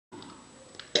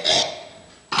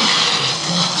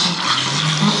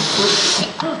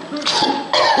Hey,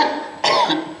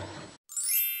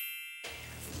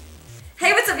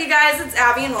 what's up you guys? It's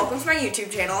Abby and welcome to my YouTube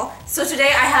channel. So today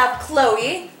I have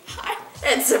Chloe. Hi.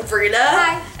 And Sabrina.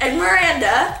 Hi. And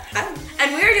Miranda. Hi.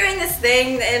 And we're doing this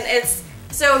thing and it's,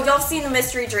 so y'all have seen the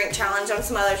mystery drink challenge on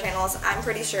some other channels, I'm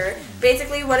pretty sure.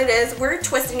 Basically what it is, we're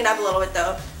twisting it up a little bit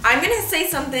though. I'm gonna say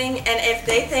something and if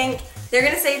they think, they're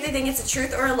gonna say if they think it's a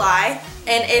truth or a lie,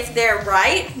 and if they're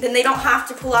right, then they don't have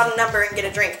to pull out a number and get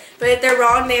a drink. But if they're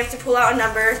wrong, they have to pull out a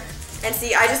number. And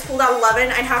see, I just pulled out 11,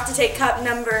 I'd have to take cup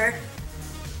number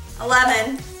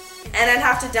 11, and I'd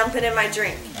have to dump it in my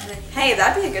drink. Hey,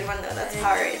 that'd be a good one though, that's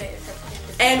hard.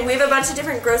 And we have a bunch of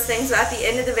different gross things, so at the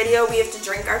end of the video, we have to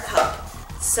drink our cup.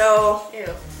 So, Ew.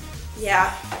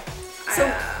 yeah. So,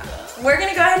 we're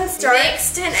gonna go ahead and start.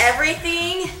 Mixed and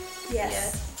everything.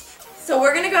 Yes. So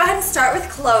we're gonna go ahead and start with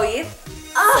Chloe.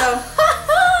 So,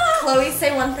 Chloe,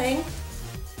 say one thing.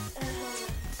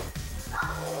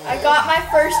 I got my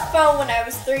first phone when I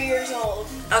was 3 years old.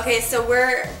 Okay, so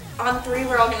we're on 3,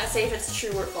 we're all gonna say if it's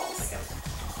true or false. Okay.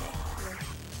 1,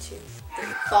 2, 3.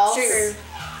 False. True.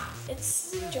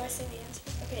 It's, do I say the answer?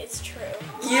 Okay, it's true.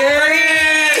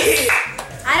 Yay!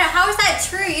 How is that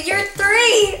true? You're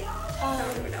 3.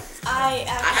 I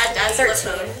had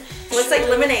actually... 13. Looks like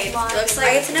lemonade. Looks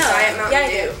like Diet Mountain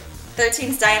Dew.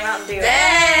 13's Diet Mountain Dew.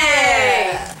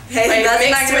 Hey! Hey, Like, that's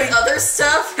mixed not gonna with other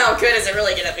stuff? How good is it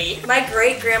really gonna be? My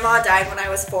great grandma died when I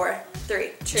was 4.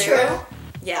 3. True.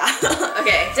 Yeah.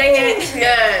 Okay. Dang it.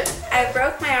 Good. I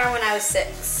broke my arm when I was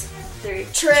 6. 3.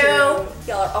 True.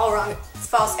 Y'all are all wrong. It's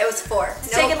false. It was 4.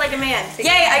 Take it like a man.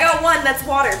 Yay, I got 1. That's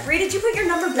water. Bree, did you put your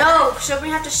number back? No, should we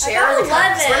have to share got the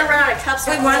cups? 11. We're gonna run out of cups.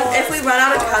 If we run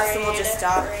out of cups, then we'll just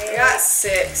stop. I got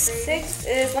 6. 6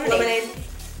 is lemonade.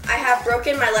 I have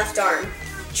broken my left arm.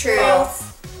 True. False.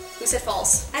 Who said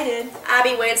false? I did.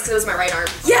 Abby wins because it was my right arm.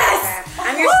 Yes!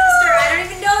 I'm your sister. I don't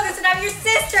even know this, and I'm your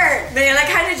sister. Man, I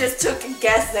kind of just took a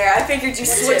guess there. I figured you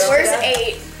switched. Where's it up.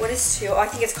 8? What is 2? Oh, I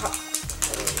think it's called.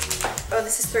 Oh,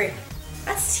 this is 3.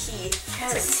 That's tea.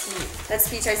 That's tea. That's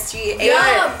peach iced tea. 8.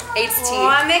 Yum. 8's tea.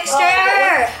 Oh,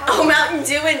 mixture. Oh, Mountain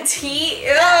Dew and tea.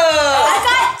 Ew. I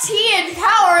got tea and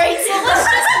Powerade, so let's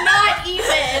just not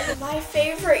even. My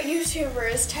favorite YouTuber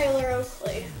is Tyler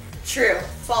Oakley. True.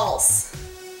 False.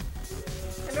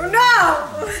 I don't know.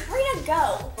 Where'd it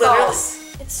go? False.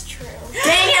 It's true.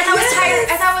 Dang it, I thought it was Tyler.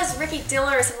 I thought it was Ricky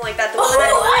Diller or something like that. The one that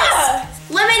had a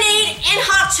list. Lemonade and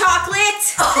hot chocolate.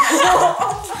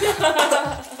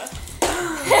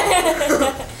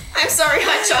 I'm sorry,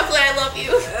 hot chocolate. I love you.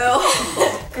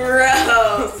 Oh,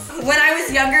 gross. When I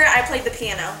was younger, I played the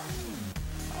piano.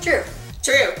 True.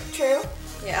 True. True.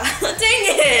 Yeah. Dang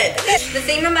it. The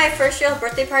theme of my first real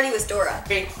birthday party was Dora.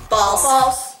 False.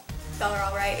 False. Y'all are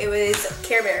all right. It was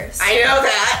Care Bears. I know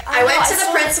that. I know, went to I the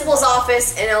saw principal's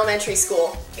office in elementary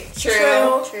school.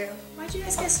 True. True. Why'd you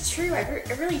guys guess true? I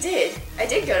really did. I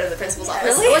did go to the principal's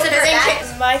office. Really? Was it her That-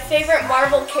 dad? My favorite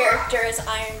Marvel character is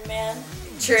Iron Man.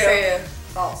 True.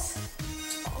 False.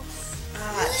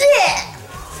 Yeah.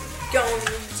 Don't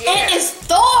It is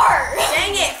Thor.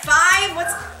 Dang it, 5?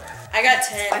 What's... I got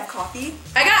 10. I have coffee.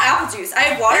 I got apple juice. I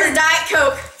have water. There's Diet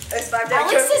Coke. There's 5 At Diet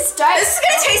least Coke. it's Diet. This is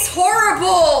gonna taste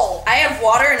horrible. I have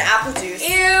water and apple juice. Ew.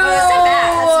 That's not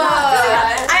bad. That's not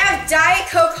bad. I have Diet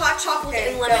Coke, hot chocolate, Okay,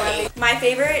 and go lemonade. on. My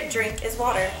favorite drink is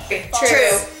water.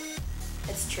 True.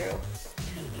 It's true.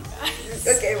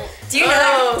 Okay. Okay. Do you know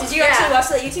that? Did you actually watch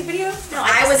that YouTube video? No,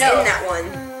 I was know. in that one.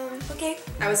 Okay.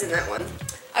 I was in that one.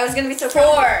 I was gonna be so 4.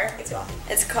 proud. It's coffee.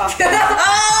 It's coffee. That's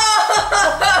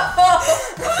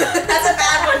a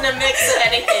bad one to mix with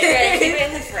anything. Keep it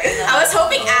in the frame. I was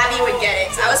hoping Abby would get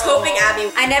it. I was hoping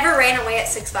Abby. I never ran away at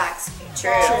Six Flags.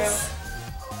 True.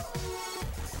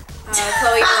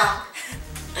 Chloe, wrong.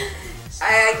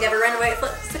 I never ran away at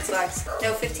Six Flags.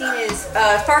 No, 15 is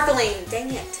sparkling. Dang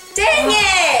it. Dang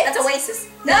it! That's Oasis.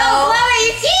 No, Chloe,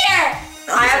 you cheater!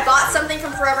 I have bought something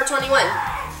from Forever 21.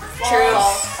 True.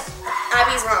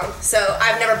 Abby's wrong, so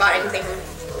I've never bought anything from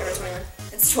Forever 21.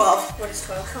 It's 12. What is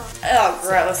 12? Oh,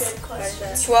 gross. Good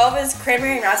question. 12 is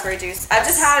cranberry and raspberry juice. I've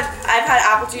had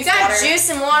apple juice. You got water. juice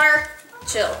and water?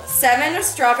 Chill. 7 was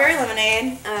strawberry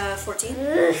lemonade.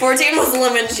 14. 14 was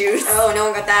lemon juice. Oh, no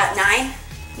one got that. 9.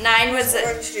 9 was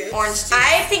Orange juice. Orange juice.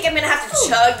 I think I'm gonna have to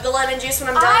chug the lemon juice when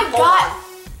I'm done. I Hold got on.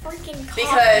 freaking coffee.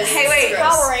 Because Hey, wait.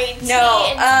 Powerade, tea, No,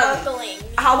 and sparkling.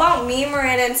 How about me,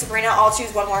 Miranda, and Sabrina all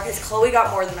choose one more because Chloe got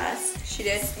more than us. She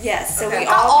did. Yes, so Okay. we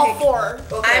Not all all pick. 4.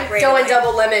 I'm great, going Emily.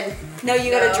 double lemon. No,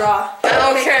 you gotta draw. I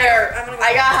don't care. I'm gonna go.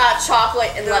 I got hot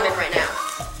chocolate and lemon right now.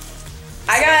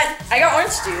 I got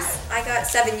orange juice. I got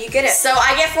 7. You get it. So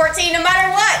I get 14 no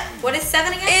matter what. What is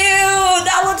 7 again? Ew,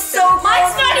 that looks so gross.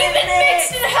 Mine's not even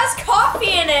mixed and it has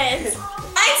coffee in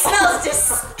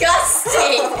smells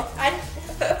disgusting. Mine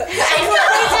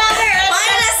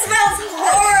smells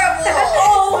horrible.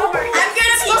 Oh, I'm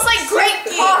gonna it smells like great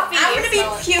coffee. I'm gonna be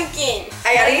puking. I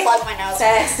gotta plug my nose.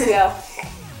 Set, go.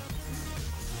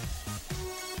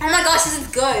 Oh my gosh, this is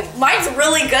good. Mine's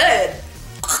really good.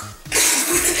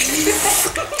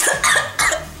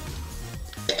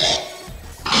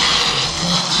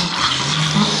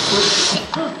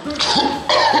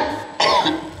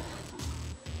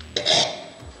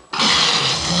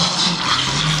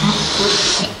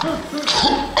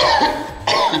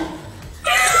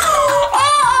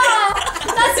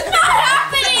 That's not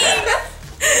happening.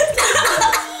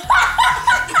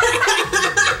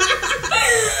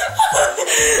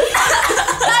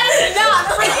 That is not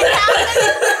freaking happening.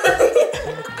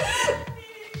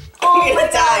 I'm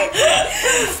gonna die.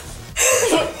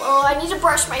 Oh, I need to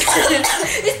brush my teeth.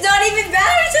 It's not even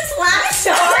bad, it's just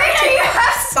laughing.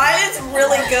 Mine is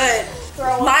really good.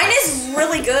 Mine is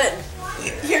really good.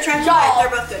 Here, try to try. They're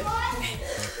both good.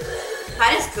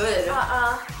 Mine is good.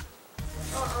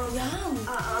 Yum.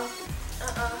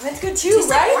 Mine's good too,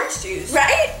 right? Like orange juice.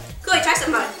 Right? Go ahead, try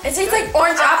some of mine. It tastes like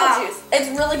orange apple juice. It's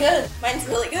really good. Mine's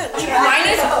really good. Mine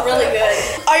is really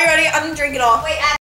good. Are you ready? I'm gonna drink it all. Wait,